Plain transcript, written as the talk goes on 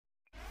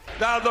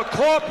Now, the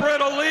corporate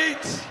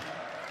elite,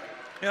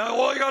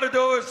 all you got to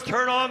do is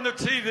turn on the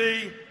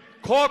TV.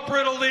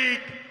 Corporate elite,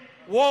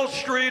 Wall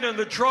Street, and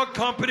the drug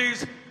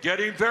companies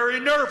getting very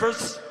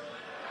nervous.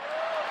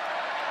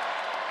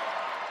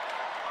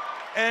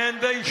 And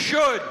they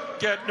should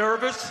get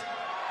nervous.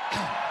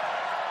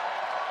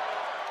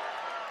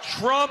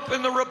 Trump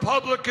and the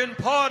Republican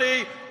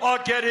Party are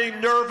getting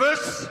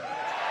nervous.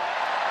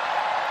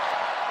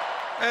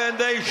 And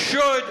they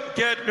should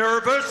get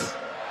nervous.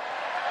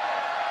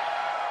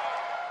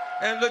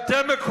 And the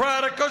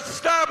Democratic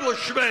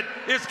establishment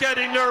is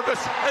getting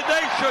nervous, and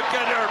they should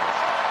get nervous.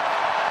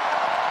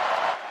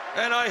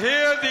 And I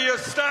hear the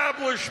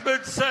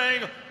establishment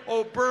saying,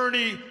 oh,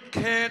 Bernie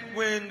can't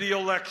win the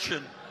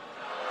election.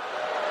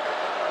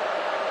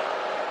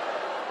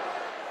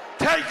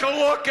 Take a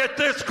look at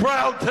this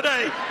crowd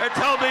today and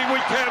tell me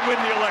we can't win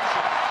the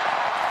election.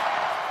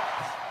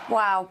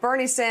 Wow,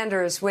 Bernie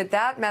Sanders with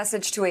that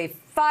message to a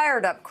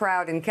fired-up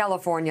crowd in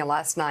California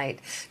last night.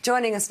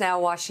 Joining us now,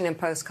 Washington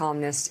Post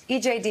columnist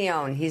E.J.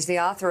 Dionne. He's the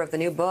author of the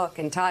new book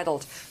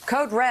entitled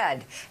Code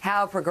Red,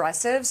 How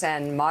Progressives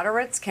and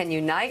Moderates Can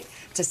Unite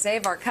to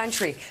Save Our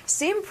Country.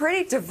 Seem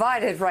pretty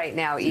divided right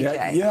now, E.J.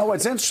 Yeah, you know,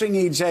 what's interesting,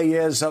 E.J.,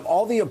 is of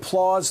all the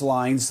applause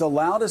lines, the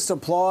loudest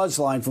applause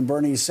line from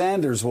Bernie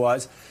Sanders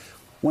was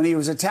when he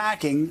was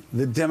attacking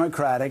the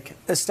Democratic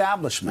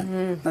establishment.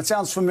 Mm-hmm. That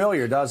sounds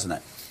familiar, doesn't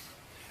it?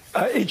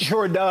 It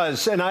sure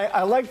does. And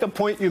I like the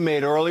point you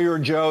made earlier,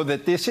 Joe,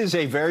 that this is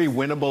a very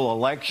winnable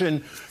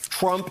election.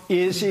 Trump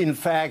is, in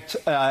fact,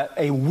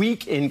 a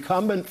weak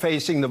incumbent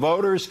facing the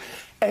voters.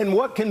 And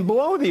what can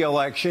blow the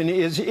election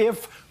is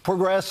if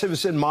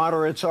progressives and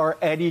moderates are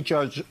at each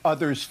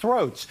other's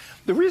throats.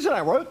 The reason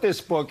I wrote this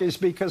book is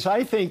because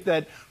I think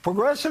that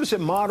progressives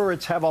and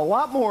moderates have a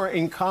lot more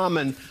in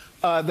common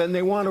than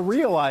they want to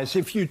realize.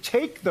 If you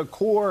take the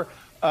core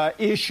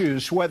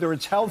issues, whether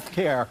it's health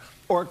care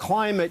or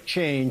climate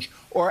change,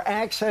 or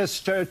access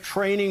to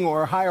training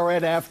or higher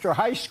ed after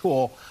high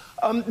school,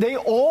 they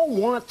all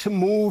want to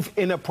move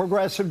in a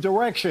progressive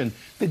direction.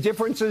 The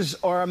differences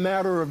are a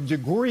matter of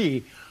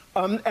degree.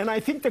 And I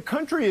think the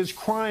country is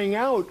crying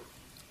out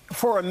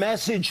for a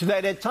message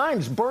that at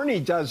times Bernie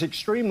does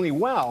extremely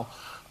well,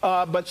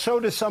 but so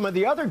do some of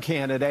the other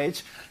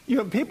candidates. You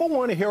know, people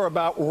want to hear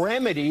about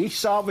remedy,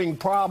 solving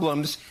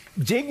problems,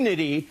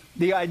 dignity,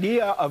 the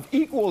idea of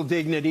equal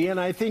dignity, and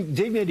I think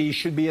dignity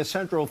should be a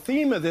central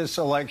theme of this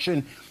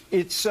election.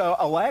 It's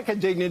a lack of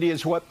dignity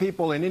is what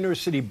people in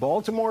inner-city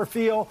Baltimore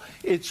feel.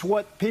 It's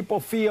what people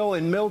feel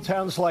in mill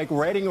towns like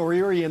Reading or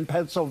Erie in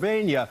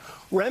Pennsylvania.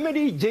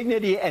 Remedy,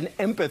 dignity, and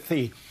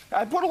empathy.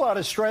 I put a lot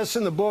of stress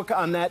in the book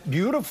on that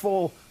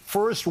beautiful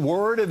first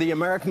word of the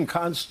American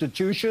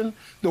Constitution,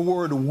 the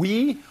word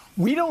we.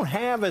 We don't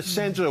have a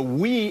sense of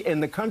we in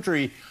the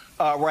country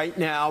right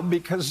now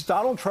because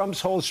Donald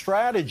Trump's whole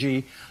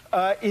strategy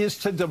is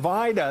to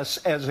divide us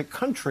as a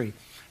country.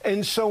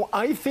 And so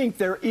I think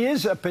there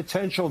is a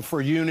potential for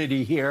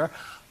unity here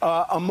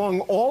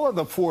among all of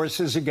the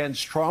forces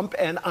against Trump.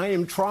 And I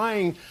am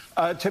trying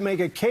to make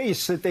a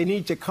case that they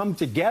need to come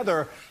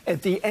together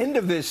at the end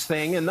of this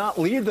thing and not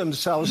leave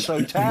themselves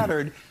so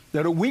tattered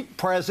that a weak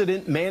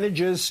president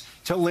manages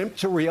to limp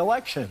to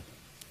re-election.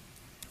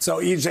 So,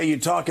 E.J., you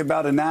talk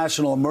about a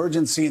national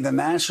emergency. The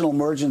national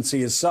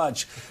emergency is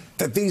such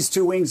that these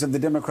two wings of the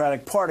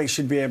Democratic Party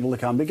should be able to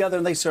come together,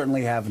 and they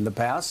certainly have in the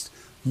past.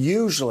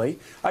 Usually.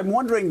 I'm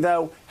wondering,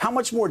 though, how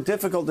much more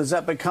difficult does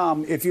that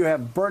become if you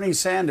have Bernie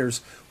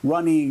Sanders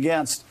running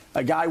against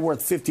a guy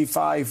worth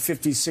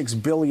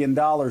 $56 billion,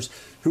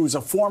 who's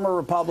a former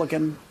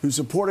Republican, who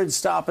supported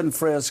stop and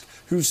frisk,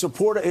 who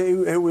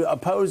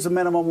opposed the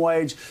minimum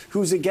wage,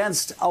 who's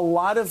against a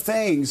lot of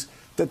things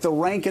that the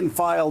rank and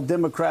file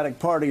Democratic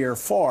Party are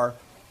for,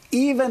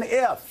 even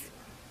if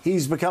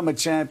he's become a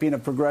champion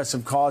of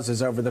progressive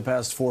causes over the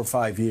past 4 or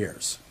 5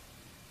 years?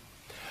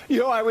 You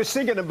know, I was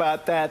thinking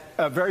about that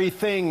very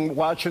thing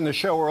watching the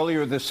show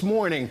earlier this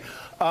morning.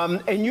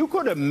 And you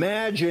could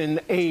imagine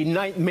a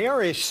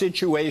nightmarish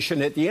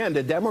situation at the end,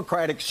 a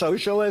democratic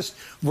socialist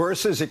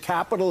versus a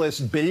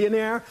capitalist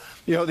billionaire.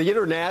 You know, the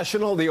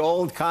International, the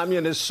old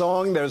communist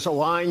song, there's a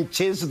line,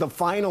 "'Tis the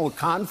final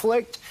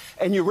conflict."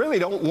 And you really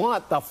don't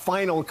want the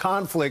final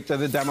conflict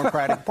of the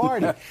Democratic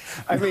Party.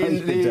 I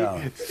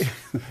mean,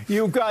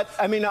 you've got,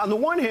 I mean, on the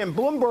one hand,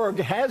 Bloomberg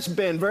has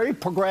been very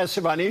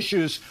progressive on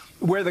issues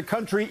where the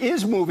country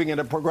is moving in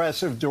a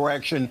progressive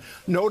direction,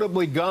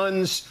 notably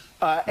guns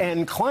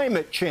and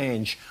climate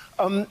change.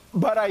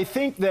 But I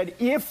think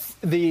that if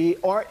the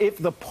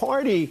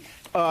party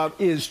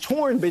is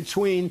torn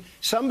between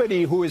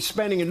somebody who is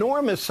spending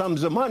enormous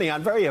sums of money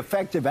on very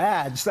effective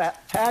ads,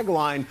 that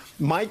tagline,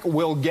 "Mike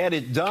will get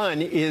it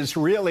done," is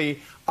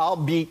really, "I'll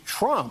beat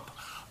Trump."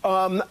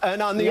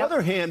 And on the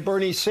other hand,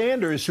 Bernie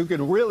Sanders, who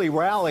can really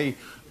rally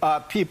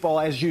people,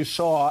 as you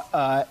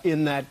saw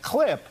in that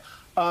clip,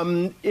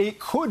 it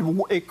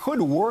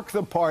could work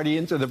the party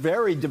into the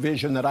very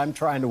division that I'm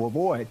trying to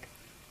avoid.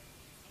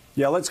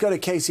 Yeah, let's go to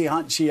Casey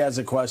Hunt. She has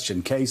a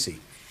question. Casey.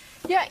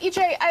 Yeah,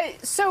 EJ,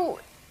 so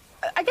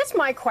I guess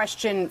my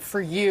question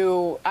for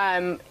you,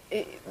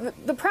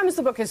 the premise of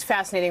the book is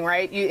fascinating,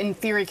 right? You, in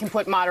theory, can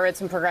put moderates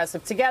and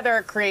progressive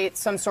together, create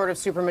some sort of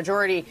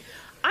supermajority.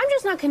 I'm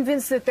just not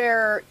convinced that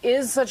there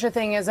is such a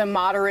thing as a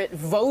moderate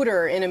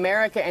voter in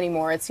America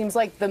anymore. It seems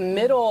like the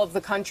middle of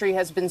the country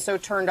has been so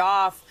turned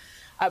off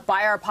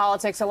by our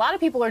politics. A lot of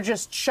people are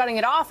just shutting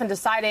it off and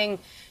deciding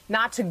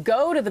not to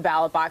go to the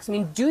ballot box. I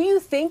mean, do you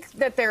think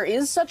that there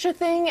is such a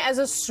thing as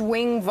a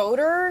swing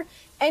voter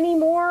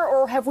anymore,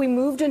 or have we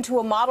moved into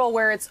a model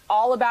where it's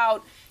all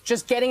about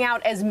just getting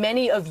out as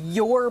many of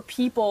your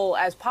people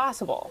as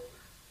possible?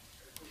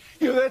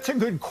 You know, that's a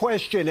good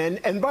question.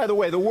 And by the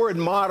way, the word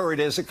moderate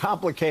is a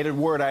complicated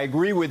word. I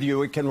agree with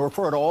you. It can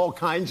refer to all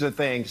kinds of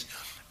things.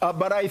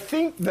 But I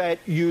think that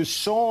you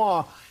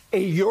saw a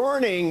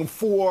yearning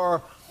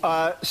for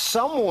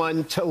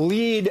someone to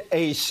lead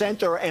a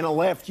center and a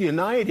left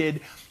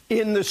united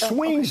in the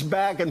swings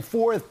back and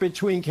forth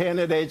between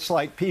candidates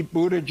like Pete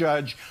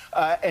Buttigieg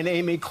and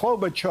Amy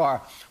Klobuchar.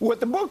 What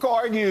the book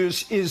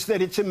argues is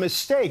that it's a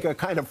mistake, a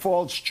kind of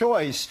false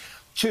choice,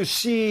 to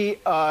see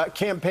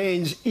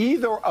campaigns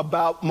either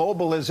about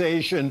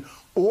mobilization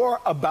or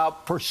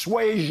about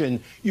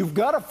persuasion. You've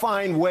got to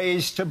find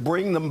ways to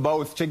bring them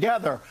both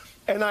together.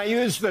 And I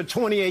use the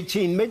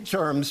 2018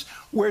 midterms,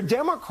 where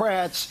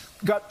Democrats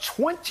got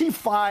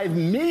 25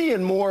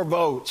 million more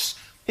votes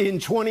in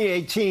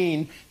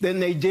 2018 than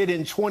they did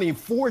in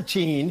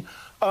 2014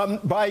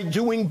 by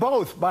doing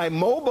both, by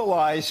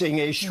mobilizing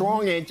a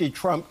strong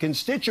anti-Trump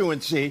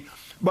constituency,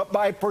 but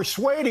by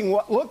persuading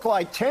what looked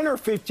like 10 or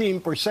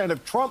 15%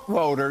 of Trump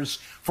voters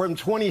from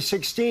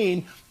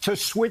 2016 to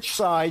switch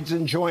sides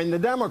and join the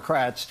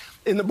Democrats.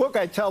 In the book,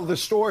 I tell the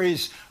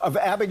stories of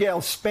Abigail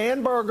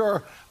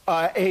Spanberger,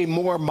 a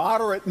more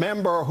moderate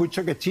member who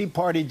took a Tea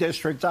Party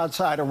district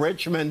outside of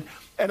Richmond,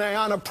 and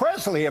Ayanna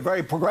Pressley, a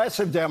very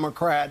progressive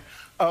Democrat,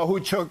 who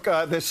took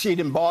the seat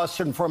in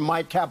Boston from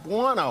Mike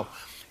Capuano.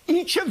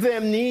 Each of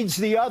them needs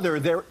the other.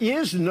 There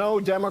is no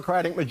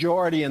Democratic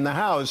majority in the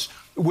House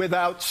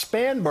without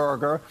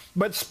Spanberger,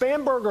 but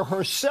Spanberger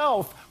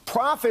herself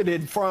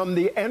profited from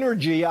the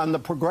energy on the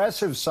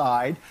progressive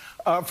side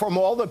from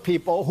all the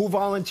people who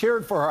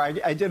volunteered for her.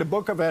 I did a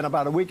book event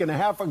about a week and a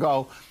half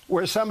ago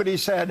where somebody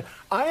said,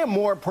 I am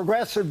more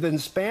progressive than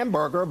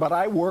Spanberger, but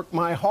I worked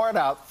my heart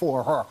out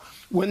for her.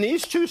 When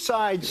these two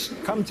sides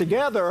come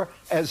together,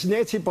 as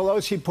Nancy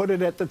Pelosi put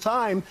it at the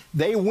time,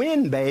 they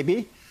win,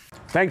 baby.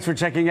 Thanks for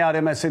checking out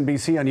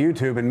MSNBC on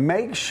YouTube, and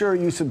make sure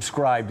you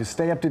subscribe to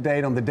stay up to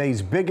date on the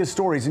day's biggest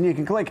stories. And you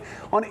can click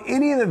on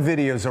any of the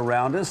videos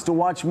around us to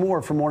watch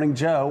more from Morning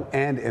Joe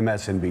and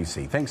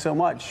MSNBC. Thanks so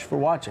much for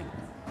watching.